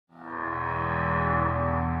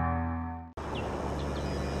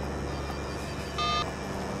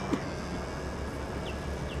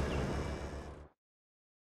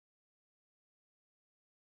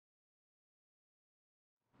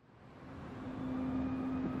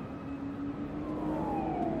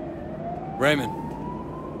Raymond.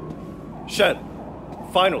 Shen,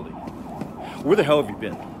 finally. Where the hell have you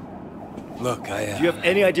been? Look, Do you have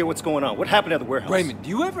any idea what's going on? What happened at the warehouse? Raymond, do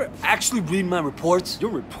you ever actually read my reports? Your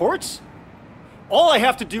reports? All I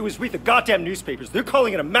have to do is read the goddamn newspapers. They're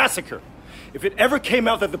calling it a massacre. If it ever came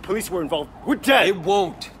out that the police were involved, we're dead. It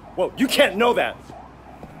won't. Well, you can't know that.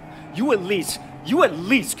 You at least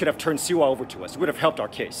could have turned Siwa over to us. It would have helped our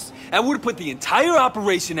case. That would have put the entire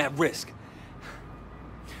operation at risk.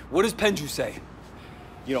 What does Penju say?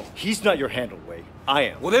 You know, he's not your handle, Wei. I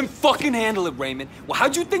am. Well, then fucking handle it, Raymond. Well,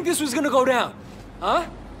 how'd you think this was gonna go down? Huh?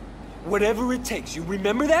 Whatever it takes, you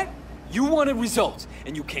remember that? You wanted results,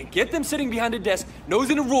 and you can't get them sitting behind a desk, nose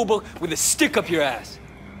in a rulebook, with a stick up your ass.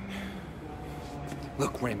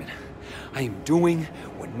 Look, Raymond, I am doing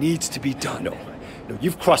what needs to be done. No,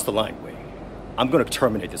 you've crossed the line, Wei. I'm gonna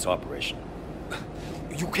terminate this operation.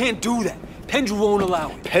 You can't do that. Pendrew won't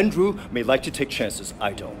allow it. Pendrew may like to take chances,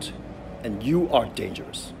 I don't. And you are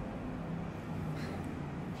dangerous.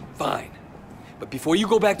 Fine. But before you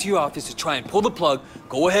go back to your office to try and pull the plug,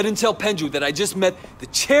 go ahead and tell Pendrew that I just met the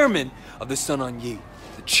chairman of the Sun On Yi.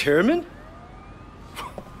 The chairman?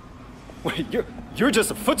 Wait, you're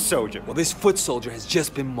just a foot soldier. Well, this foot soldier has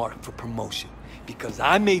just been marked for promotion because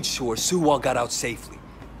I made sure Suwa got out safely.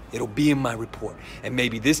 It'll be in my report, and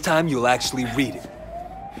maybe this time you'll actually read it.